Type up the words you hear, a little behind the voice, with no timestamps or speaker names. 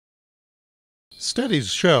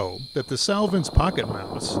Studies show that the Salvin's pocket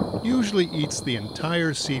mouse usually eats the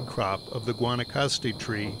entire seed crop of the Guanacaste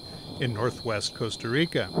tree in northwest Costa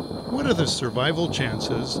Rica. What are the survival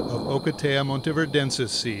chances of Ocotea monteverdensis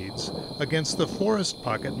seeds against the forest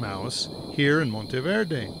pocket mouse here in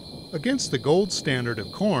Monteverde? Against the gold standard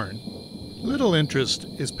of corn, little interest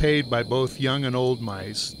is paid by both young and old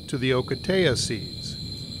mice to the Ocotea seeds.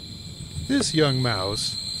 This young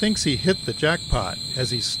mouse thinks he hit the jackpot as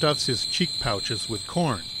he stuffs his cheek pouches with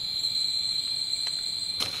corn.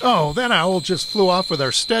 Oh, that owl just flew off with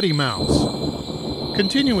our steady mouse.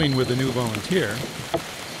 Continuing with the new volunteer.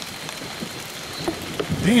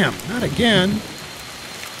 Damn, not again.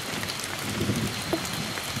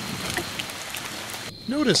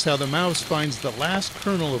 Notice how the mouse finds the last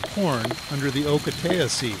kernel of corn under the Ocotea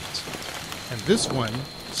seeds, and this one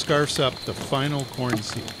scarfs up the final corn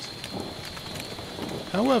seeds.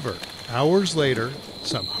 However, hours later,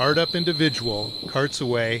 some hard-up individual carts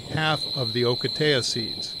away half of the Ocotea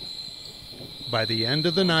seeds. By the end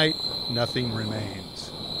of the night, nothing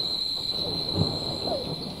remains.